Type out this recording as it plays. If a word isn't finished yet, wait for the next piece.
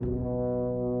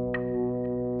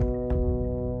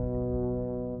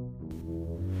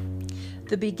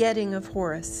The Begetting of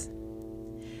Horus.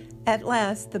 At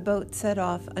last the boat set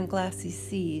off on glassy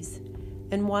seas,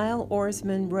 and while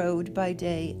oarsmen rowed by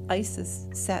day, Isis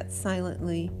sat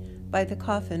silently by the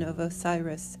coffin of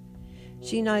Osiris.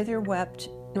 She neither wept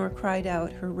nor cried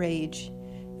out her rage,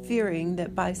 fearing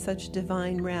that by such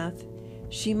divine wrath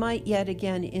she might yet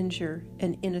again injure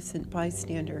an innocent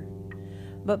bystander.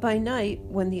 But by night,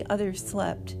 when the others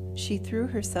slept, she threw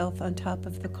herself on top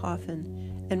of the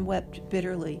coffin and wept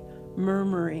bitterly,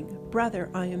 murmuring, "Brother,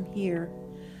 I am here.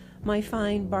 My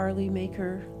fine barley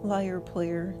maker, lyre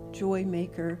player, joy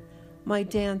maker, my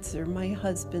dancer, my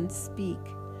husband, speak.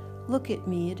 Look at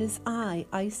me, it is I,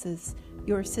 Isis,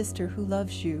 your sister who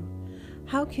loves you.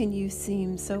 How can you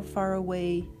seem so far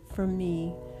away from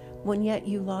me, when yet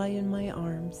you lie in my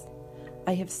arms?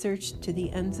 I have searched to the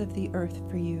ends of the earth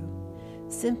for you.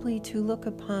 Simply to look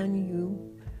upon you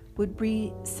would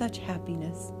breed such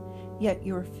happiness, yet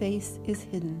your face is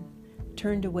hidden,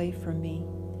 turned away from me.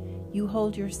 You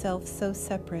hold yourself so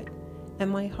separate, and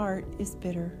my heart is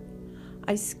bitter.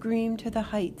 I scream to the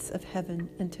heights of heaven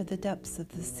and to the depths of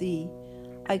the sea.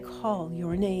 I call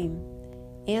your name.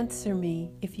 Answer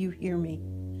me if you hear me.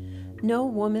 No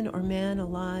woman or man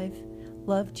alive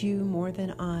loved you more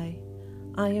than I.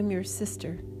 I am your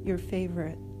sister, your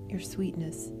favorite, your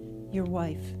sweetness, your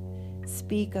wife.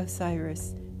 Speak,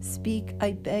 Osiris. Speak,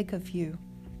 I beg of you."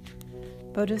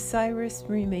 But Osiris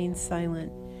remained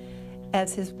silent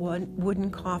as his wooden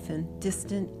coffin,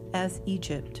 distant as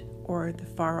Egypt or the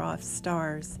far-off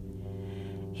stars.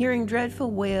 Hearing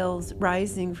dreadful wails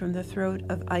rising from the throat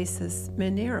of Isis,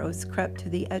 Mineros crept to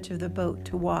the edge of the boat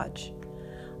to watch.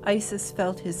 Isis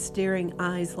felt his staring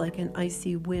eyes like an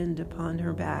icy wind upon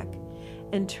her back,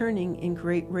 and turning in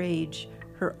great rage,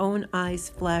 her own eyes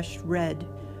flashed red,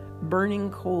 burning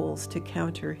coals to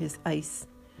counter his ice.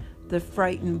 The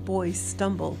frightened boy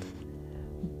stumbled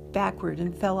backward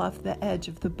and fell off the edge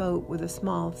of the boat with a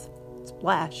small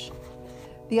splash.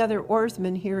 The other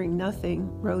oarsmen, hearing nothing,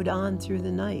 rowed on through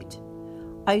the night.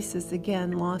 Isis,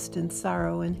 again lost in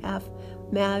sorrow and half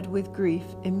mad with grief,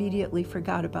 immediately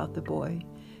forgot about the boy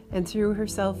and threw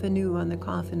herself anew on the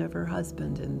coffin of her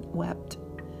husband and wept.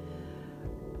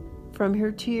 From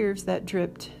her tears that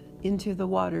dripped into the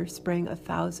water sprang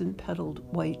 1,000-petaled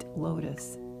white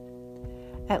lotus.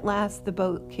 At last the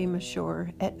boat came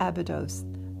ashore at Abydos,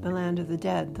 the land of the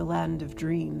dead, the land of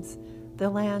dreams, the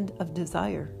land of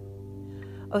desire.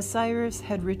 Osiris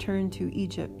had returned to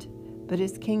Egypt, but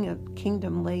his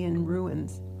kingdom lay in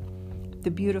ruins.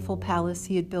 The beautiful palace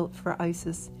he had built for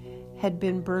Isis had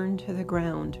been burned to the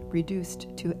ground, reduced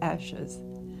to ashes.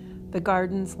 The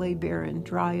gardens lay barren,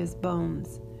 dry as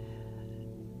bones.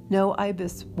 No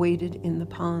ibis waded in the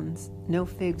ponds, no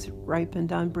figs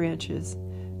ripened on branches,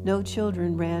 no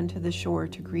children ran to the shore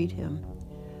to greet him.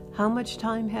 How much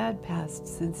time had passed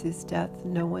since his death,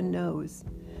 no one knows.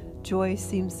 Joy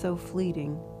seemed so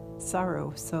fleeting,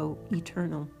 sorrow so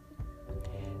eternal.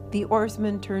 The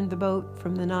oarsmen turned the boat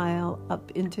from the Nile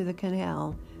up into the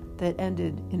canal that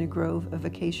ended in a grove of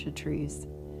acacia trees.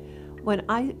 When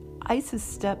Isis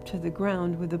stepped to the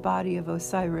ground with the body of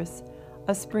Osiris,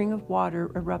 a spring of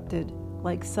water erupted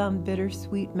like some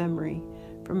bittersweet memory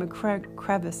from a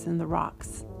crevice in the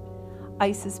rocks.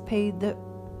 Isis paid the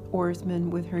oarsmen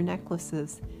with her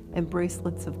necklaces and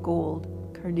bracelets of gold,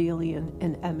 carnelian,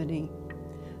 and ebony.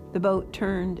 The boat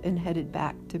turned and headed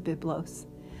back to Byblos,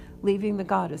 leaving the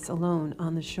goddess alone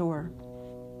on the shore.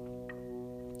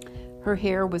 Her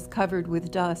hair was covered with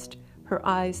dust, her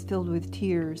eyes filled with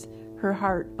tears, her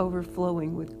heart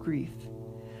overflowing with grief.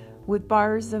 With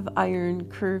bars of iron,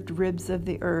 curved ribs of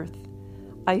the earth,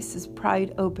 Isis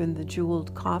pried open the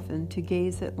jeweled coffin to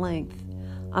gaze at length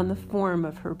on the form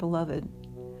of her beloved.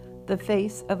 The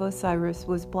face of Osiris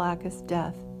was black as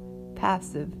death,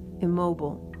 passive,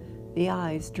 immobile, the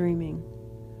eyes dreaming.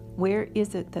 Where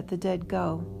is it that the dead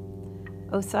go?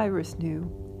 Osiris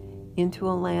knew. Into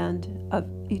a land of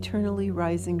eternally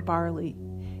rising barley,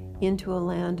 into a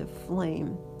land of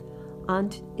flame,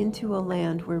 into a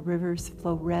land where rivers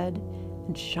flow red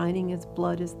and shining as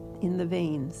blood is in the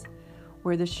veins,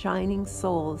 where the shining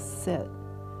souls sit,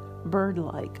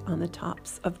 bird-like on the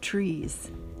tops of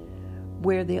trees,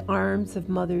 where the arms of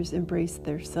mothers embrace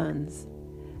their sons.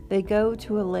 They go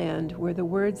to a land where the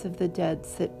words of the dead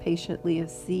sit patiently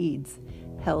as seeds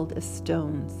held as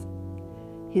stones.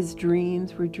 His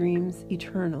dreams were dreams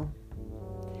eternal.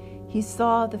 He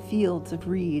saw the fields of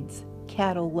reeds,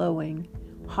 cattle lowing,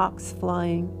 hawks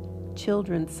flying,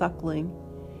 children suckling,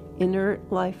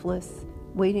 inert, lifeless,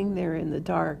 waiting there in the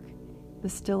dark, the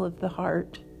still of the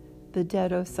heart. The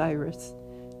dead Osiris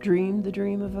dreamed the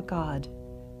dream of a god,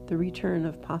 the return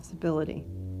of possibility.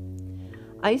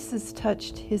 Isis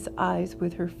touched his eyes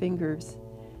with her fingers.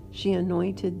 She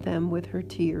anointed them with her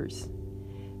tears.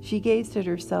 She gazed at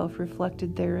herself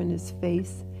reflected there in his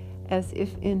face, as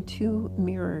if in two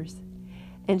mirrors,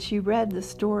 and she read the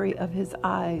story of his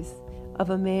eyes, of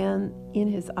a man in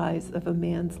his eyes, of a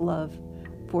man's love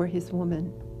for his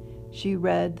woman. She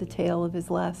read the tale of his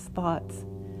last thoughts.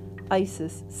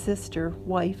 Isis, sister,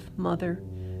 wife, mother,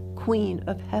 queen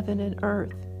of heaven and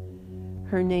earth.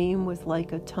 Her name was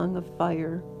like a tongue of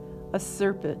fire, a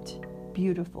serpent,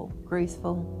 beautiful,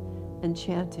 graceful,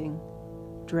 enchanting,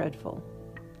 dreadful,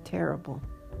 terrible.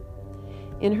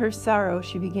 In her sorrow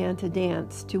she began to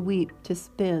dance, to weep, to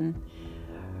spin,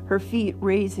 her feet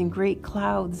raising great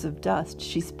clouds of dust.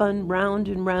 She spun round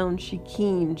and round, she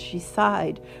keened, she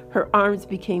sighed. Her arms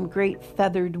became great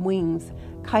feathered wings.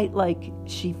 Kite-like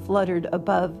she fluttered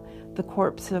above the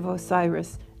corpse of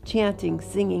Osiris, chanting,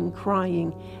 singing,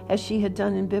 crying, as she had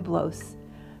done in Byblos,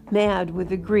 mad with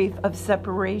the grief of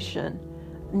separation.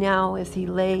 Now as he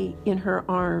lay in her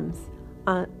arms,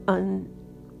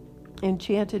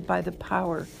 enchanted by the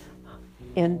power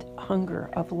and hunger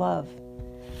of love.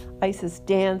 Isis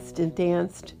danced and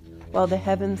danced while the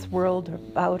heavens whirled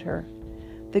about her.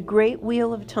 The great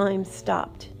wheel of time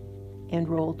stopped and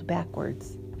rolled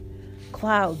backwards.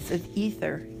 Clouds of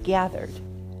ether gathered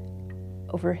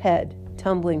overhead,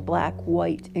 tumbling black,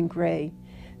 white, and gray,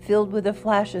 filled with the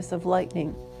flashes of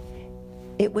lightning.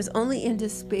 It was only in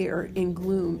despair, in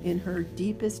gloom, in her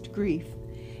deepest grief,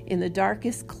 in the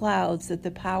darkest clouds that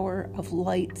the power of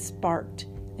light sparked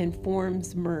and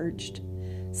forms merged.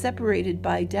 Separated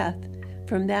by death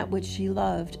from that which she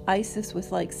loved, Isis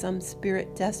was like some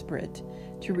spirit desperate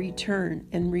to return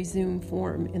and resume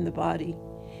form in the body.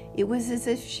 It was as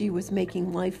if she was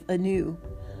making life anew.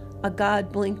 A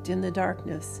god blinked in the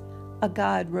darkness. A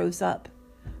god rose up,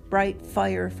 bright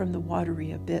fire from the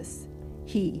watery abyss.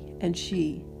 He and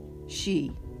she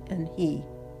and he.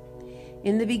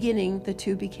 In the beginning, the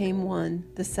two became one,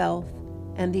 the self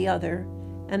and the other,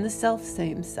 and the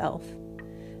self-same self.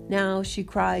 Now, she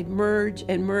cried, merge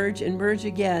and merge and merge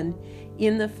again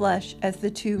in the flesh as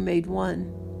the two made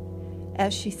one.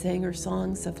 As she sang her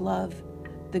songs of love,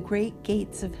 the great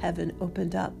gates of heaven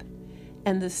opened up,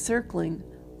 and the circling,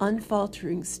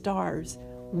 unfaltering stars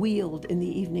wheeled in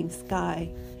the evening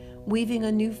sky, weaving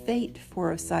a new fate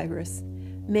for Osiris,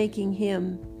 making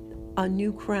him a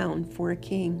new crown for a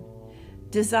king.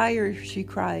 Desire, she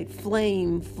cried,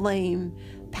 flame, flame,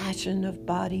 passion of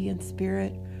body and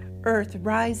spirit. Earth,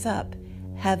 rise up,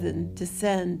 heaven,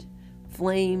 descend.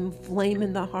 Flame, flame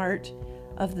in the heart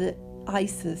of the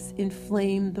Isis,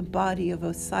 inflame the body of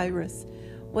Osiris.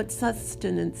 What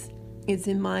sustenance is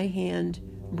in my hand,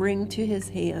 bring to his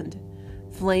hand.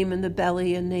 Flame in the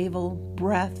belly and navel,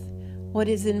 breath. What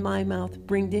is in my mouth,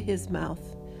 bring to his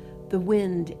mouth. The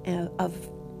wind of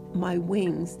my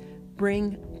wings,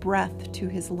 bring breath to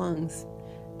his lungs.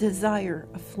 Desire,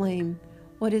 a flame.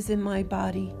 What is in my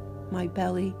body, my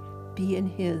belly, be in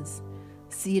his.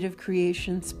 Seed of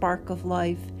creation, spark of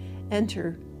life,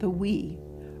 enter the we.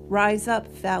 Rise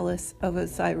up, phallus of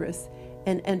Osiris,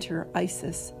 and enter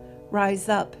Isis. Rise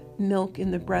up, milk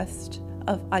in the breast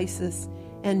of Isis,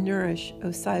 and nourish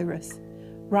Osiris.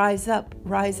 Rise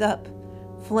up,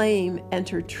 flame,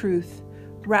 enter truth.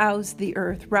 Rouse the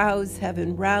earth, rouse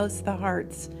heaven, rouse the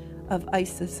hearts of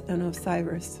Isis and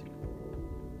Osiris.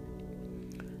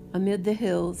 Amid the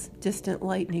hills, distant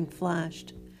lightning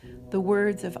flashed. The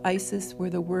words of Isis were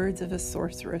the words of a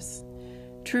sorceress.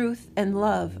 Truth and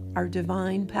love are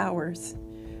divine powers.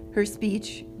 Her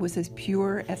speech was as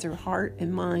pure as her heart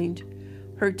and mind,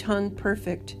 her tongue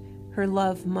perfect, her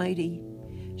love mighty.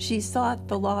 She sought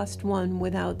the lost one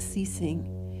without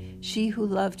ceasing, she who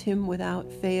loved him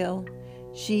without fail,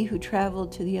 she who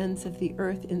traveled to the ends of the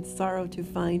earth in sorrow to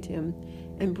find him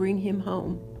and bring him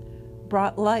home,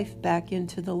 brought life back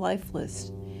into the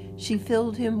lifeless. She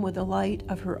filled him with the light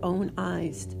of her own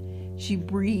eyes. She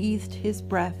breathed his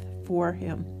breath for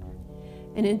him.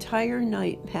 An entire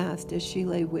night passed as she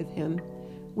lay with him,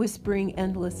 whispering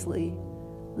endlessly,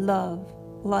 love,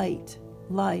 light,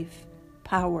 life,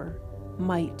 power,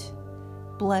 might,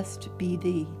 blessed be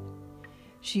thee.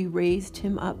 She raised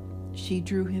him up. She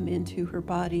drew him into her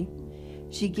body.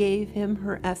 She gave him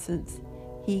her essence.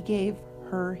 He gave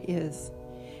her his.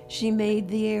 She made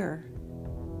the air.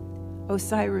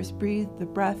 Osiris breathed the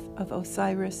breath of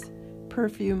Osiris,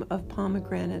 perfume of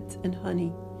pomegranates and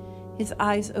honey. His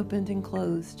eyes opened and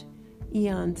closed.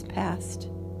 Eons passed.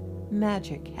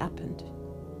 Magic happened.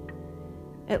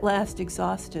 At last,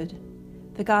 exhausted,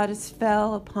 the goddess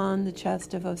fell upon the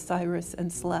chest of Osiris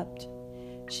and slept.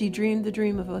 She dreamed the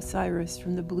dream of Osiris.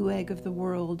 From the blue egg of the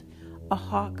world, a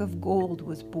hawk of gold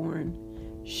was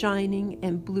born. shining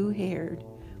and blue-haired,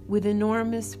 with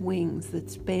enormous wings that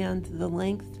spanned the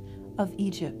length of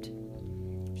Egypt.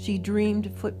 She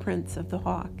dreamed footprints of the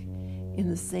hawk in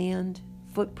the sand,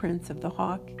 footprints of the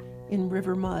hawk in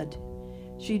river mud.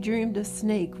 She dreamed a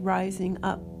snake rising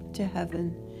up to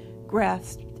heaven,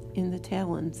 grasped in the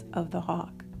talons of the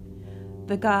hawk.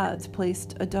 The gods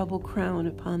placed a double crown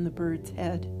upon the bird's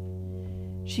head.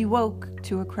 She woke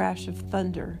to a crash of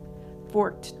thunder,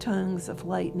 forked tongues of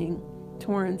lightning,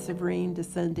 torrents of rain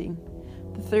descending.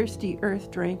 The thirsty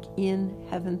earth drank in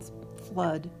heaven's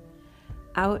flood.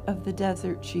 Out of the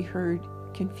desert she heard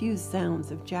confused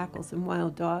sounds of jackals and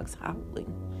wild dogs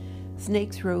howling.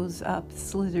 Snakes rose up,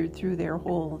 slithered through their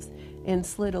holes, and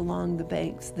slid along the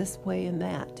banks this way and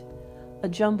that, a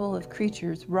jumble of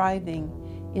creatures writhing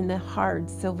in the hard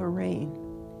silver rain.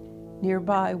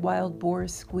 Nearby, wild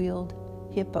boars squealed,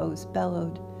 hippos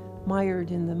bellowed,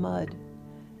 mired in the mud.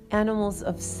 Animals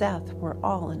of Seth were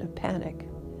all in a panic.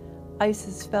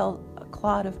 Isis felt a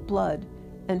clot of blood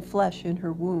and flesh in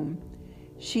her womb.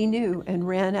 She knew and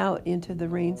ran out into the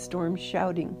rainstorm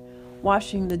shouting,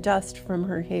 washing the dust from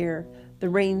her hair, the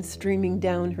rain streaming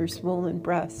down her swollen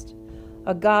breast.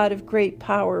 A god of great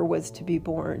power was to be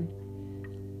born.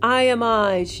 "I am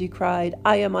I," she cried.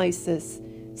 "I am Isis,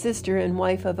 sister and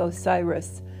wife of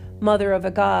Osiris, mother of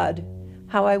a god.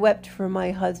 How I wept for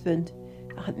my husband,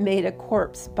 made a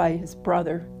corpse by his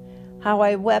brother. How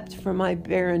I wept for my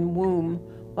barren womb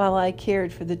while I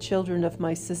cared for the children of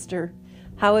my sister.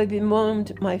 How I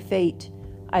bemoaned my fate.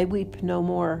 I weep no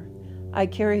more. I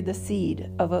carry the seed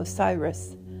of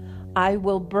Osiris. I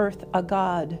will birth a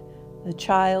god, the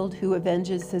child who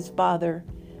avenges his father,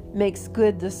 makes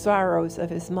good the sorrows of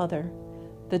his mother.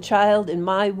 The child in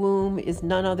my womb is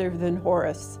none other than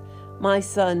Horus, my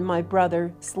son, my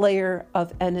brother, slayer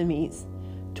of enemies.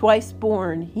 Twice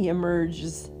born he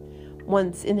emerges,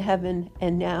 once in heaven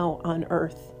and now on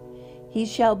earth. He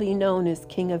shall be known as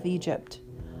King of Egypt.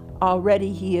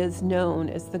 Already he is known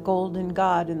as the golden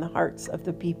god in the hearts of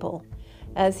the people.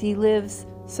 As he lives,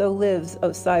 so lives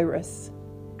Osiris."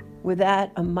 With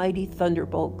that, a mighty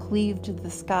thunderbolt cleaved the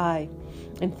sky,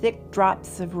 and thick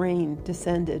drops of rain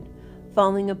descended,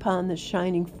 falling upon the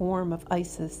shining form of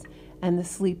Isis and the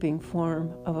sleeping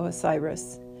form of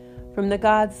Osiris. From the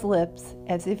god's lips,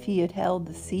 as if he had held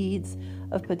the seeds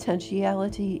of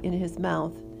potentiality in his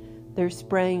mouth, there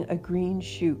sprang a green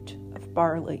shoot of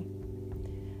barley.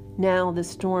 Now the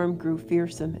storm grew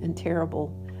fearsome and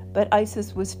terrible, but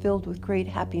Isis was filled with great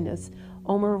happiness,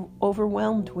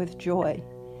 overwhelmed with joy.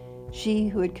 She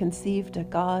who had conceived a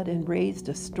god and raised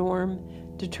a storm,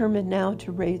 determined now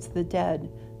to raise the dead,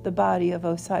 the body of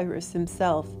Osiris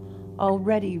himself,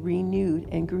 already renewed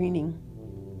and greening.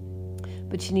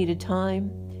 But she needed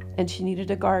time, and she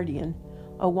needed a guardian,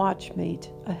 a watchmate,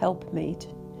 a helpmate.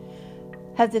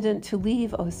 Hesitant to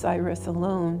leave Osiris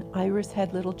alone, Iris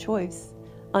had little choice.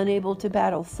 Unable to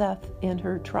battle Seth and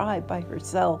her tribe by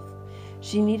herself,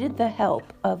 she needed the help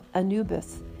of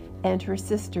Anubis and her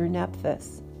sister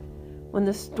Nephthys. When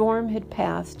the storm had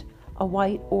passed, a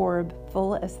white orb,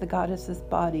 full as the goddess's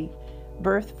body,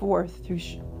 burst forth through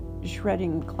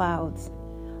shredding clouds.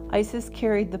 Isis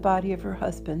carried the body of her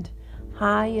husband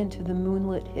high into the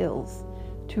moonlit hills,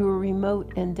 to a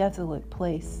remote and desolate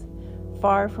place,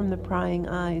 far from the prying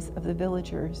eyes of the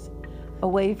villagers,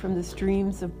 away from the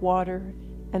streams of water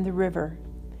and the river.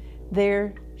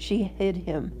 There she hid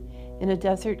him in a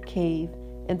desert cave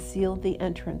and sealed the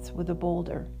entrance with a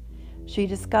boulder. She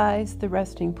disguised the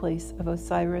resting place of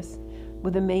Osiris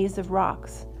with a maze of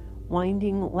rocks,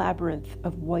 winding labyrinth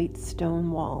of white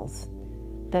stone walls.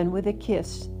 Then with a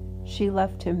kiss she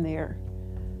left him there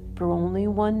for only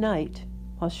one night,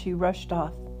 while she rushed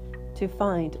off to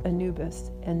find Anubis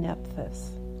and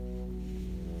Nephthys.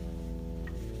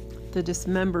 The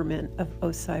Dismemberment of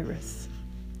Osiris.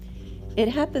 It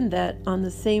happened that on the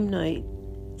same night,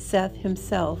 Seth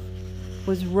himself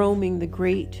was roaming the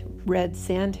great red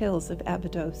sandhills of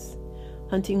Abydos,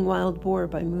 hunting wild boar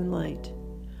by moonlight.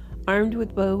 Armed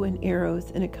with bow and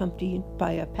arrows and accompanied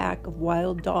by a pack of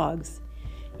wild dogs,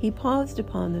 he paused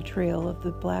upon the trail of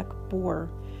the black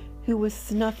boar, who was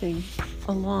snuffing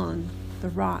along the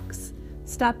rocks,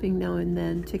 stopping now and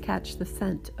then to catch the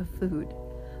scent of food,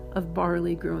 of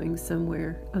barley growing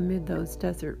somewhere amid those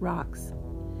desert rocks.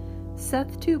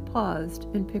 Seth too paused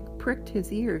and pricked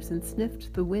his ears and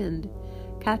sniffed the wind,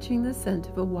 catching the scent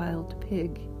of a wild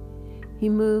pig. He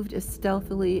moved as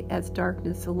stealthily as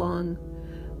darkness along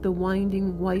the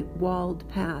winding white-walled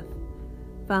path,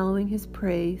 following his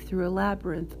prey through a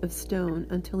labyrinth of stone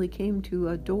until he came to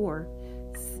a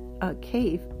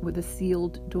cave with a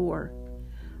sealed door.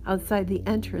 Outside the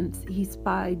entrance, he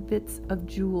spied bits of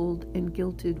jeweled and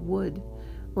gilded wood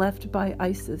left by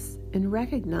Isis and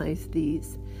recognized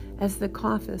these as the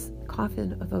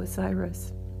coffin of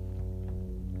Osiris.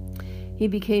 He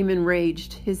became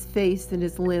enraged, his face and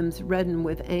his limbs reddened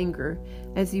with anger,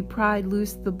 as he pried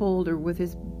loose the boulder with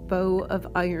his bow of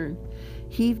iron,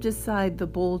 heaved aside the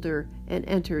boulder, and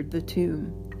entered the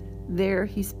tomb. There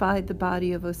he spied the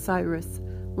body of Osiris,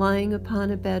 lying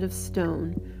upon a bed of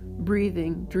stone,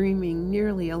 breathing, dreaming,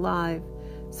 nearly alive,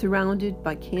 surrounded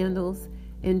by candles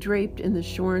and draped in the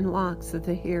shorn locks of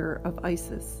the hair of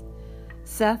Isis.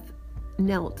 Seth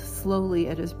knelt slowly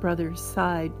at his brother's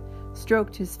side,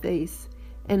 stroked his face,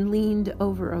 and leaned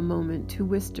over a moment to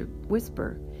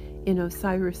whisper in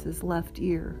Osiris's left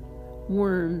ear.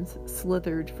 Worms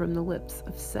slithered from the lips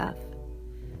of Seth.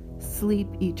 "Sleep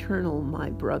eternal, my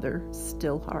brother,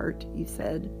 still heart," he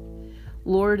said.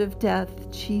 "Lord of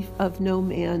death, chief of no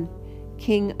man,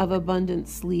 king of abundant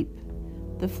sleep.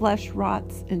 The flesh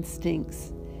rots and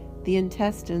stinks. The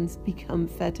intestines become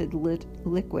fetid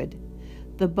liquid.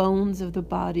 The bones of the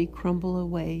body crumble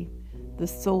away. The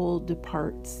soul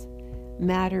departs.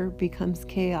 Matter becomes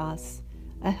chaos,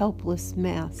 a helpless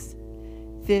mass.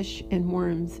 Fish and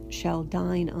worms shall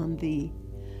dine on thee.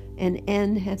 An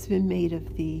end has been made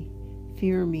of thee.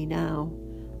 Fear me now.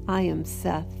 I am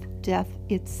Seth, death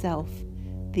itself,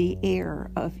 the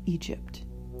heir of Egypt."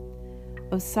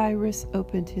 Osiris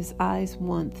opened his eyes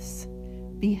once,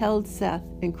 beheld Seth,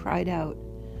 and cried out,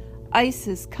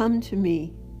 "Isis, come to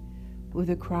me!" With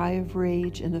a cry of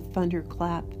rage and a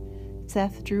thunderclap,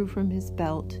 Seth drew from his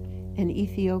belt an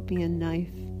Ethiopian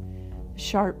knife. A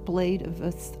sharp blade of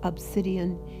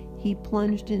obsidian he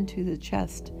plunged into the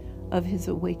chest of his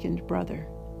awakened brother.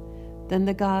 Then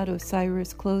the god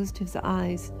Osiris closed his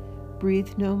eyes,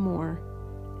 breathed no more,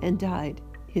 and died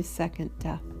his second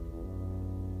death.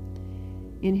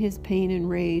 In his pain and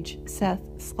rage, Seth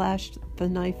slashed the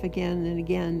knife again and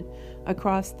again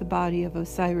across the body of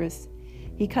Osiris.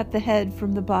 He cut the head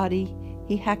from the body.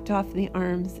 He hacked off the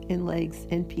arms and legs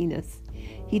and penis.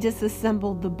 He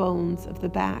disassembled the bones of the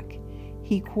back.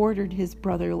 He quartered his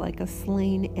brother like a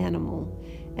slain animal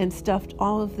and stuffed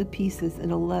all of the pieces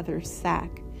in a leather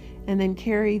sack, and then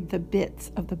carried the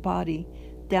bits of the body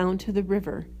down to the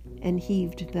river and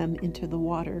heaved them into the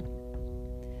water.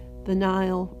 The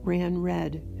Nile ran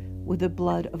red with the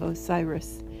blood of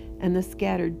Osiris, and the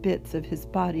scattered bits of his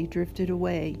body drifted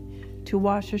away to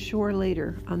wash ashore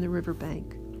later on the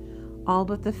riverbank, all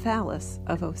but the phallus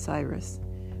of Osiris,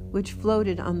 which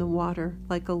floated on the water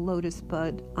like a lotus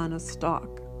bud on a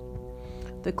stalk.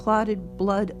 The clotted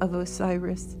blood of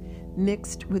Osiris,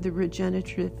 mixed with the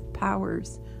regenerative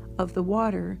powers of the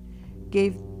water,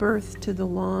 gave birth to the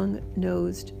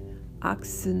long-nosed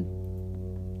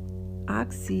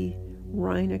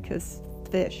Oxyrhynchus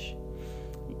fish.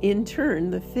 In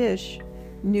turn, the fish,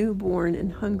 newborn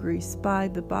and hungry,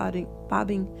 spied the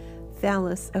bobbing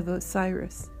phallus of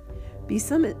Osiris.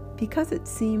 Because it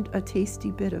seemed a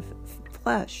tasty bit of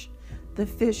flesh, the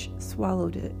fish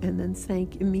swallowed it and then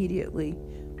sank immediately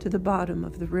to the bottom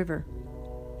of the river.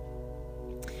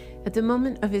 At the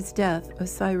moment of his death,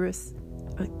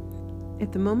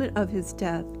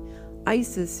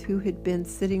 Isis, who had been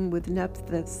sitting with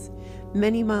Nephthys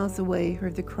many miles away,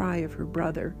 heard the cry of her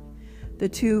brother. The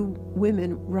two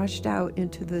women rushed out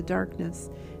into the darkness,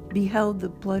 beheld the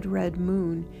blood-red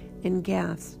moon, and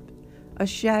gasped. A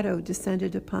shadow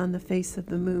descended upon the face of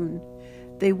the moon.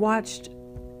 They watched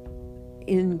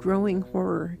in growing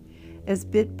horror as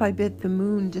bit by bit the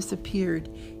moon disappeared,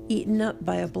 eaten up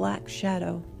by a black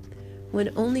shadow. When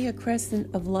only a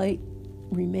crescent of light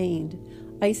remained,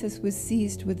 Isis was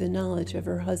seized with the knowledge of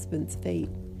her husband's fate.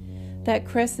 "That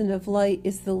crescent of light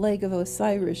is the leg of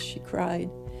Osiris," she cried.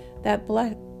 "That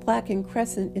blackened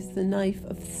crescent is the knife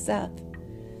of Seth."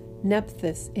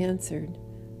 Nephthys answered.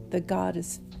 The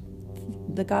goddesses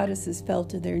fell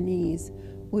to their knees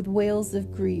with wails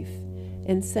of grief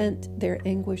and sent their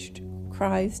anguished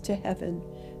cries to heaven.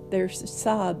 Their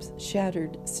sobs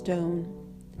shattered stone.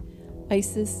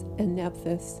 Isis and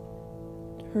Nephthys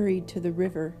hurried to the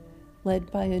river,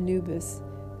 led by Anubis,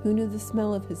 who knew the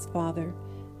smell of his father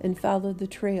and followed the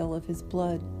trail of his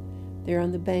blood. There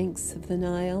on the banks of the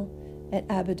Nile at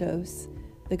Abydos,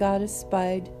 the goddess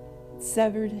spied the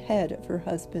severed head of her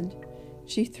husband.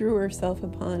 She threw herself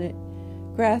upon it,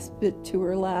 grasped it to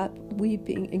her lap,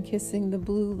 weeping and kissing the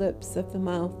blue lips of the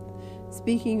mouth,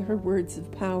 speaking her words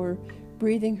of power,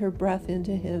 breathing her breath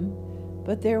into him.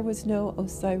 But there was no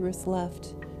Osiris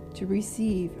left to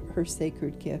receive her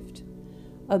sacred gift.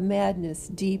 A madness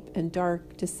deep and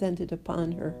dark descended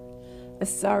upon her, a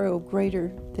sorrow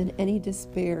greater than any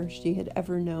despair she had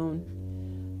ever known.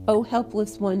 O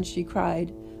helpless one, she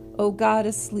cried, O God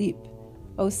asleep,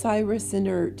 Osiris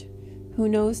inert, who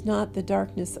knows not the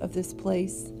darkness of this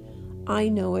place. I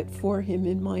know it for him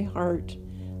in my heart.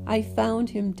 I found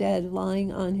him dead,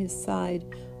 lying on his side.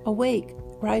 Awake,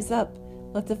 rise up,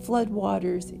 let the flood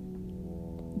waters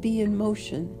be in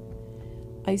motion.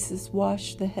 Isis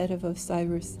washed the head of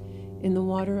Osiris in the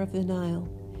water of the Nile.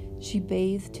 She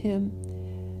bathed him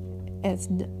as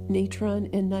natron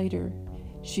and niter.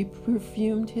 She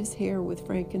perfumed his hair with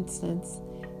frankincense,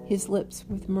 his lips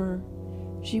with myrrh.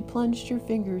 She plunged her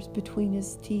fingers between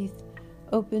his teeth.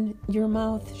 Open your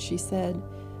mouth, she said,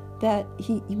 that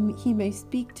he may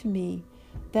speak to me,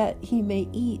 that he may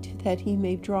eat, that he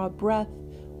may draw breath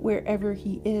wherever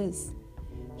he is.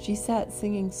 She sat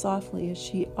singing softly as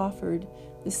she offered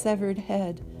the severed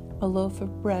head, a loaf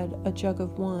of bread, a jug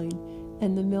of wine,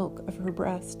 and the milk of her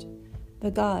breast.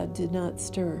 The god did not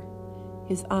stir.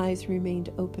 His eyes remained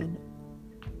open,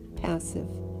 passive,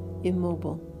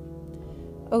 immobile.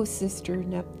 O sister,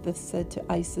 Nephthys said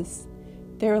to Isis,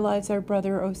 there lies our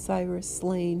brother Osiris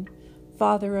slain,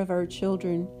 father of our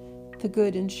children, the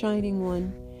good and shining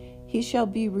one. He shall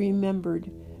be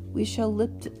remembered. We shall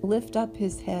lift up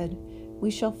his head. We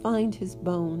shall find his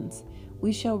bones.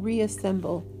 We shall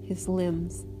reassemble his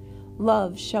limbs.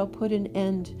 Love shall put an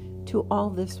end to all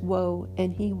this woe,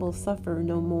 and he will suffer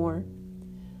no more.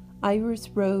 Iris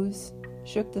rose,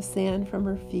 shook the sand from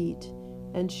her feet,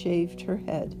 and shaved her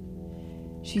head.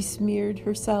 She smeared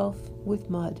herself with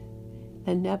mud,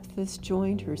 and Nephthys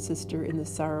joined her sister in the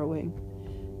sorrowing.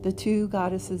 The two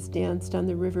goddesses danced on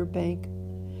the river bank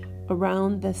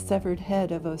around the severed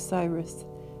head of Osiris.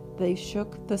 They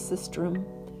shook the sistrum,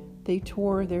 they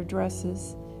tore their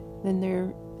dresses,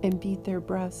 and beat their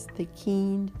breasts. They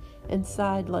keened and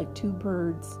sighed like two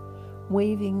birds,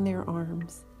 waving their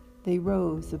arms. They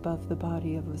rose above the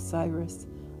body of Osiris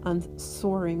on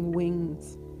soaring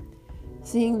wings.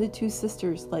 Seeing the two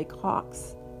sisters like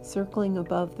hawks circling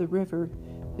above the river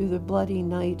through the bloody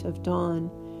night of dawn,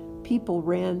 people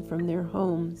ran from their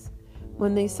homes.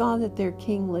 When they saw that their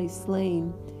king lay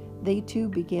slain, they too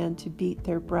began to beat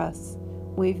their breasts,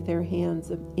 wave their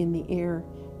hands in the air,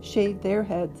 shave their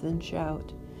heads, and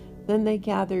shout. Then they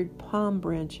gathered palm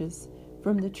branches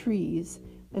from the trees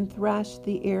and thrashed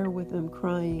the air with them,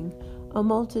 crying, a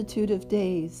multitude of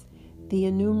days, the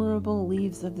innumerable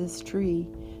leaves of this tree,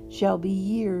 shall be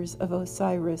years of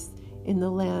Osiris in the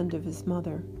land of his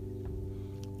mother.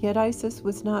 Yet Isis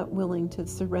was not willing to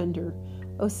surrender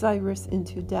Osiris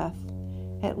into death,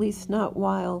 at least not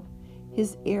while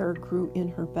his heir grew in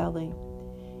her belly.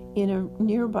 In a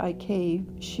nearby cave,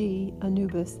 she,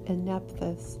 Anubis, and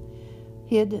Nephthys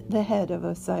hid the head of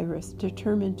Osiris,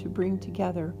 determined to bring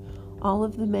together all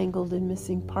of the mangled and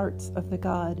missing parts of the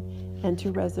god and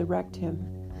to resurrect him.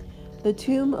 The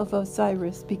tomb of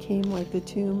Osiris became like the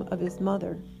tomb of his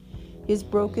mother. His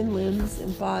broken limbs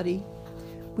and body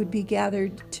would be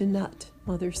gathered to Nut,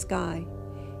 Mother Sky,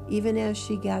 even as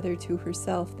she gathered to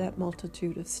herself that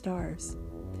multitude of stars.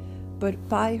 But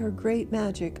by her great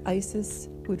magic, Isis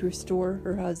would restore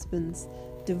her husband's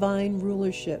divine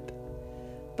rulership.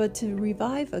 But to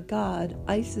revive a god,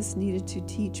 Isis needed to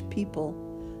teach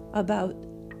people about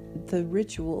the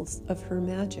rituals of her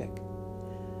magic.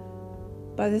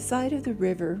 By the side of the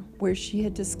river where she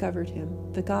had discovered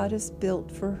him, the goddess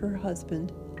built for her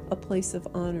husband a place of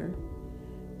honor.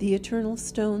 The eternal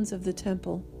stones of the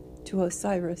temple to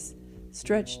Osiris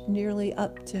stretched nearly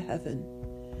up to heaven.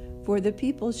 For the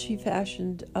people she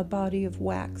fashioned a body of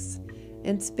wax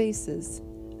and spices,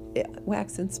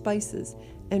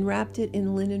 and wrapped it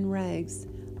in linen rags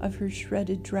of her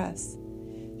shredded dress.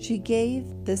 She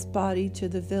gave this body to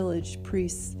the village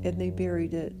priests, and they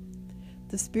buried it.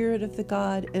 The spirit of the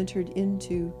god entered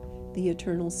into the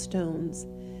eternal stones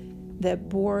that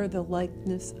bore the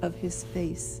likeness of his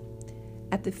face.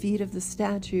 At the feet of the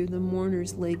statue, the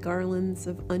mourners lay garlands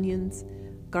of onions,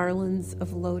 garlands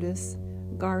of lotus,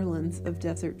 garlands of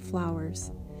desert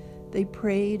flowers. They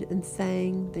prayed and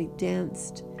sang, they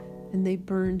danced, and they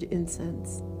burned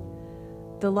incense.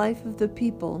 The life of the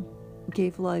people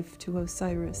gave life to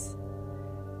Osiris.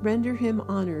 Render him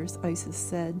honors, Isis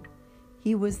said.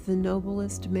 He was the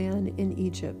noblest man in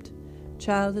Egypt,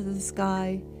 child of the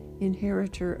sky,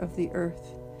 inheritor of the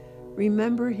earth.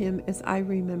 Remember him as I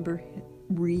remember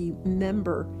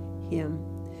him.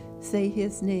 Say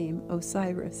his name,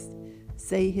 Osiris.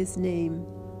 Say his name,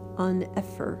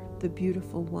 Un-Efer, the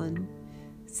beautiful one.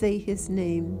 Say his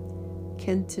name,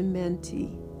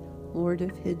 Kentimenti, Lord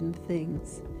of hidden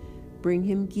things. Bring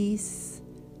him geese,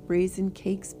 raisin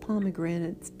cakes,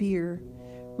 pomegranates, beer.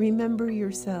 Remember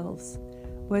yourselves.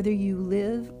 Whether you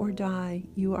live or die,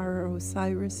 you are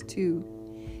Osiris too.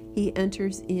 He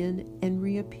enters in and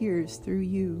reappears through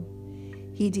you.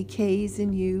 He decays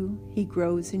in you, he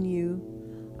grows in you,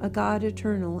 a God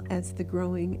eternal as the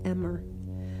growing emmer.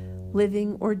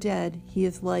 Living or dead, he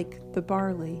is like the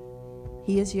barley.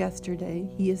 He is yesterday,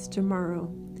 he is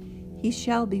tomorrow. He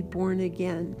shall be born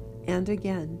again and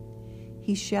again.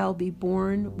 He shall be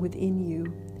born within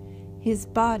you. His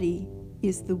body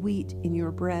is the wheat in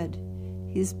your bread,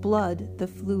 his blood the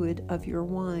fluid of your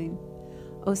wine.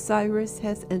 Osiris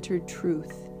has entered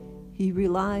truth. He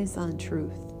relies on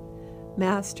truth.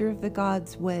 Master of the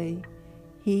gods' way,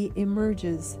 he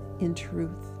emerges in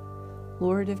truth.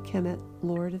 Lord of Kemet,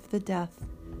 Lord of the death,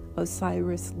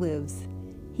 Osiris lives.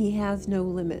 He has no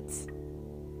limits.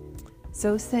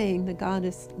 So saying, the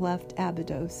goddess left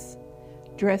Abydos,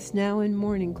 dressed now in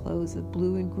mourning clothes of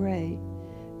blue and gray,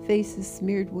 faces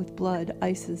smeared with blood.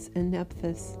 Isis and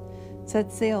Nephthys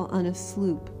set sail on a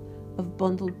sloop of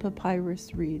bundled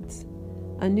papyrus reeds.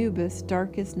 Anubis,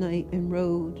 dark as night and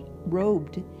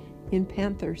robed in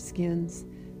panther skins,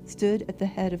 stood at the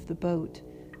head of the boat,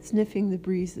 sniffing the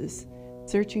breezes,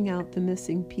 searching out the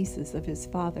missing pieces of his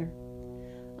father.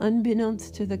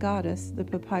 Unbeknownst to the goddess, the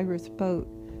papyrus boat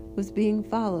was being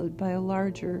followed by a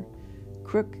larger,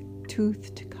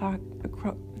 crook-toothed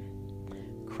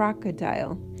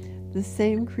crocodile, the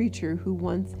same creature who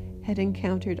once had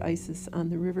encountered Isis on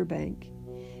the riverbank.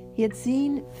 He had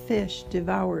seen fish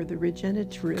devour the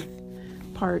regenerative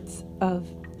parts of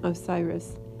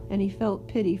Osiris, and he felt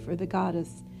pity for the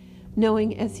goddess,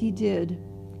 knowing as he did,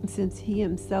 since he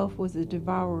himself was a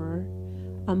devourer,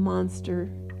 a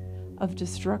monster of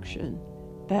destruction,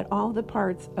 that all the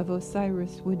parts of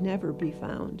Osiris would never be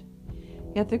found.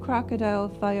 Yet the crocodile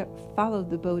followed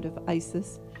the boat of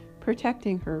Isis,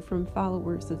 protecting her from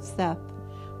followers of Seth,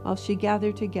 while she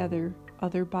gathered together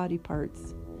other body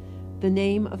parts. The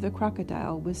name of the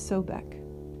crocodile was Sobek.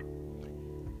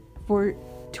 For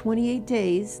 28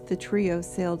 days, the trio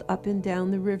sailed up and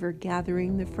down the river,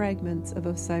 gathering the fragments of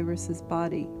Osiris's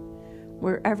body.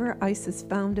 Wherever Isis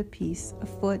found a piece, a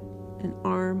foot, an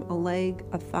arm, a leg,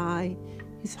 a thigh,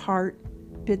 his heart,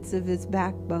 bits of his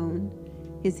backbone,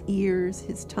 his ears,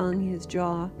 his tongue, his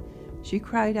jaw, she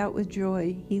cried out with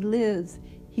joy, "He lives!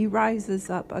 He rises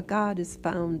up! A god is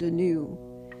found anew!"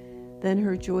 Then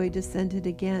her joy descended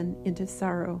again into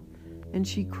sorrow, and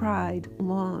she cried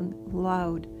long,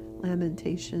 loud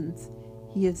lamentations.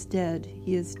 "He is dead!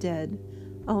 He is dead!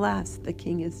 Alas, the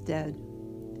king is dead!"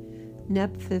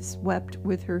 Nephthys wept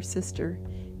with her sister,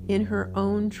 in her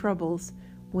own troubles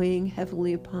weighing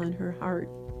heavily upon her heart.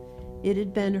 It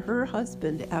had been her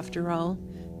husband, after all,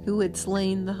 who had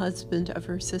slain the husband of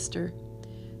her sister,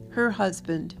 her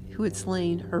husband who had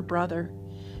slain her brother,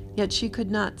 yet she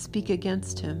could not speak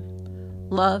against him.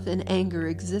 Love and anger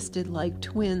existed like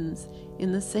twins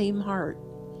in the same heart.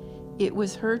 It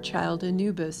was her child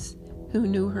Anubis, who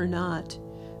knew her not,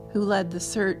 who led the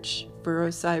search for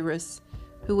Osiris,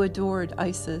 who adored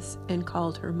Isis and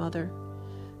called her mother.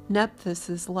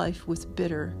 Nephthys' life was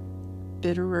bitter,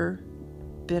 bitterer,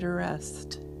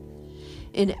 bitterest.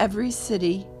 In every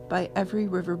city, by every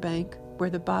riverbank, where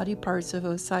the body parts of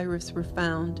Osiris were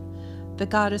found, the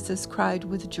goddesses cried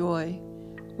with joy,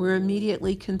 were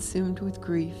immediately consumed with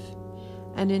grief,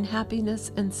 and in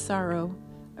happiness and sorrow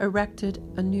erected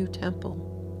a new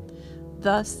temple.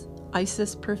 Thus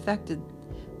Isis perfected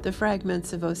the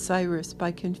fragments of Osiris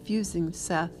by confusing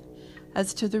Seth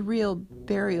as to the real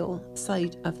burial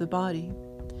site of the body.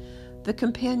 The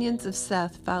companions of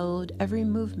Seth followed every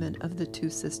movement of the two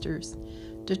sisters,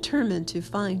 determined to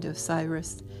find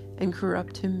Osiris and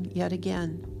corrupt him yet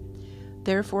again.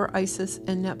 Therefore Isis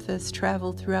and Nephthys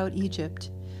traveled throughout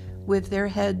Egypt, with their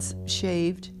heads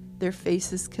shaved, their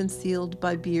faces concealed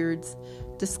by beards,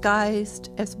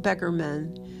 disguised as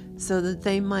beggarmen, so that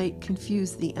they might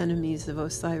confuse the enemies of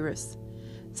Osiris.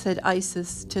 Said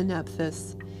Isis to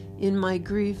Nephthys, "In my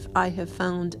grief I have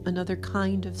found another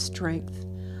kind of strength.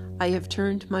 I have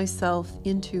turned myself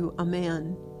into a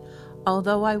man.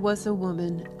 Although I was a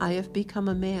woman, I have become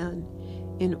a man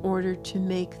in order to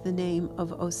make the name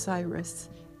of Osiris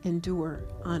endure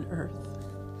on earth."